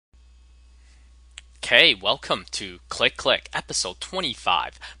Okay, welcome to Click Click episode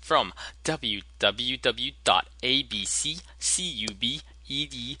 25 from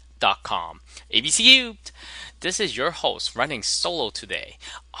www.abccubed.com. ABC Cubed! This is your host running solo today,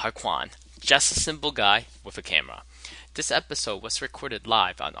 Arquan, just a simple guy with a camera. This episode was recorded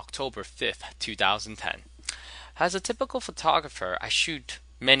live on October 5th, 2010. As a typical photographer, I shoot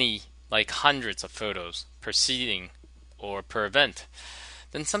many, like hundreds of photos per seating or per event.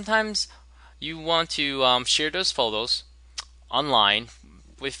 Then sometimes you want to share those photos online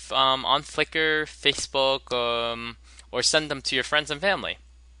with on Flickr, Facebook, or send them to your friends and family.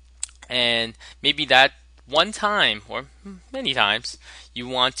 And maybe that one time or many times you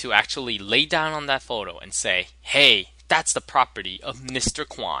want to actually lay down on that photo and say, "Hey, that's the property of Mr.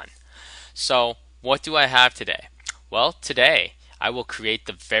 Kwan." So, what do I have today? Well, today I will create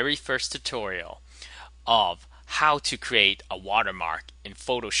the very first tutorial of how to create a watermark in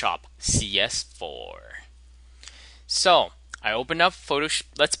Photoshop CS4. So I open up Photoshop.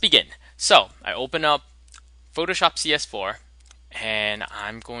 Let's begin. So I open up Photoshop CS4 and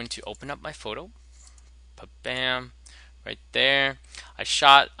I'm going to open up my photo. Bam, right there. I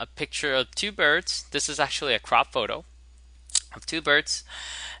shot a picture of two birds. This is actually a crop photo of two birds,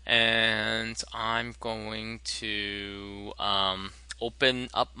 and I'm going to open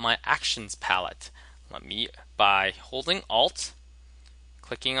up my actions palette. By holding Alt,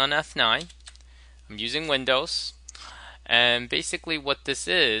 clicking on F9. I'm using Windows, and basically what this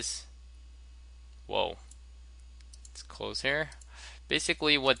is, let's close here.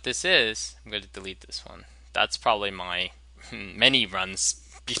 Basically what this is, I'm going to delete this one. That's probably my many runs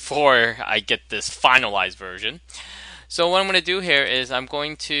before I get this finalized version. So what I'm going to do here is I'm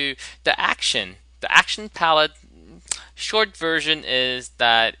going to, the action palette. Short version is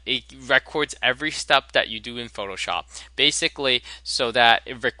that it records every step that you do in Photoshop, basically, so that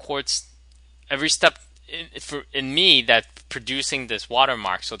it records every step in me that's producing this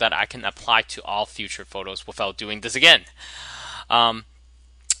watermark, so that I can apply to all future photos without doing this again.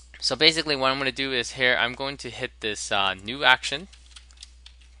 So basically, what I'm going to do is here I'm going to hit this new action,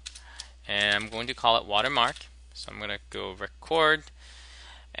 and I'm going to call it watermark. So I'm going to go record,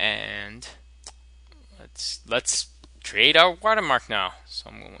 and let's create our watermark now. So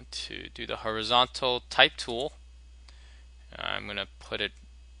I'm going to do the horizontal type tool. I'm going to put it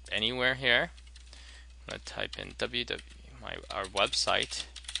anywhere here. I'm going to type in our website,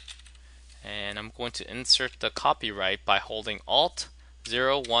 and I'm going to insert the copyright by holding Alt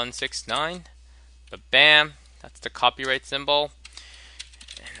 0169. But bam, that's the copyright symbol.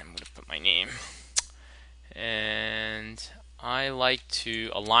 And I'm going to put my name. And I like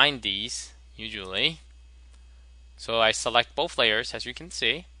to align these usually. So I select both layers, as you can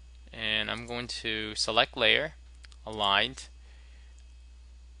see, and I'm going to select layer, aligned,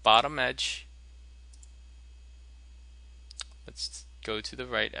 bottom edge. Let's go to the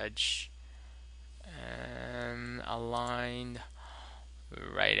right edge, and aligned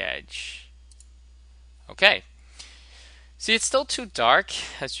right edge. Okay. See, it's still too dark,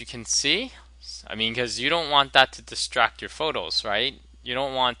 as you can see. I mean, because you don't want that to distract your photos, right? You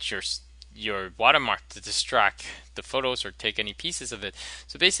don't want your watermark to distract the photos or take any pieces of it.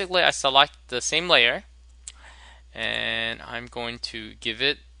 So basically I select the same layer and I'm going to give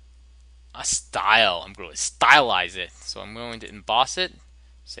it a style. I'm going to stylize it. So I'm going to emboss it,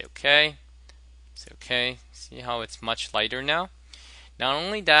 say OK, say OK. See how it's much lighter now? Not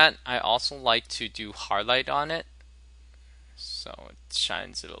only that, I also like to do highlight on it, so it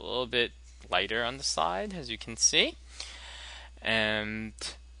shines it a little bit lighter on the side, as you can see. And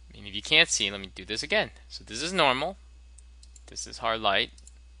if you can't see, let me do this again. So this is normal. This is hard light.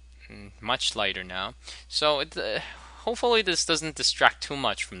 Much lighter now. So hopefully this doesn't distract too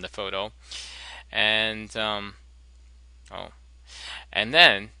much from the photo. And and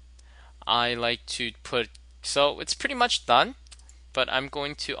then I like to put. So it's pretty much done. But I'm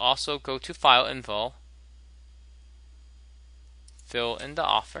going to also go to File Info, fill in the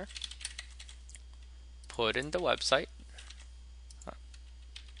offer, put in the website.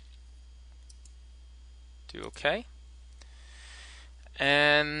 Do OK.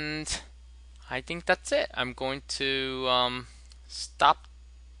 And I think that's it. I'm going to stop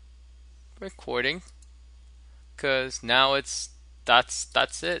recording because now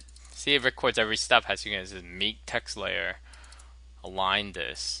that's it. See, it records every step. As you can see, make text layer, align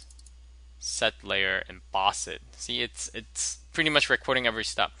this, set layer, emboss it. See, it's pretty much recording every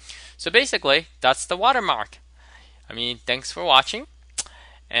step. So basically, that's the watermark. I mean, thanks for watching,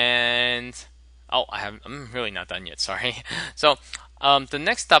 and I'm really not done yet, sorry. So the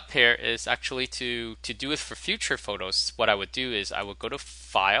next step here is actually to do it for future photos. What I would do is I would go to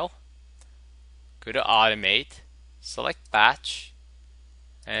File, go to Automate, select Batch,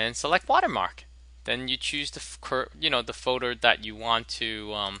 and select Watermark. Then you choose the folder that you want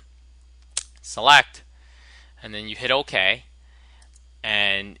to select, and then you hit OK,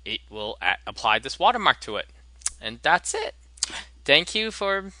 and it will apply this watermark to it. And that's it. Thank you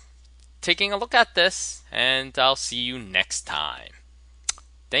for taking a look at this, and I'll see you next time.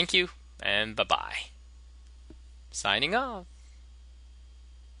 Thank you, and bye-bye. Signing off.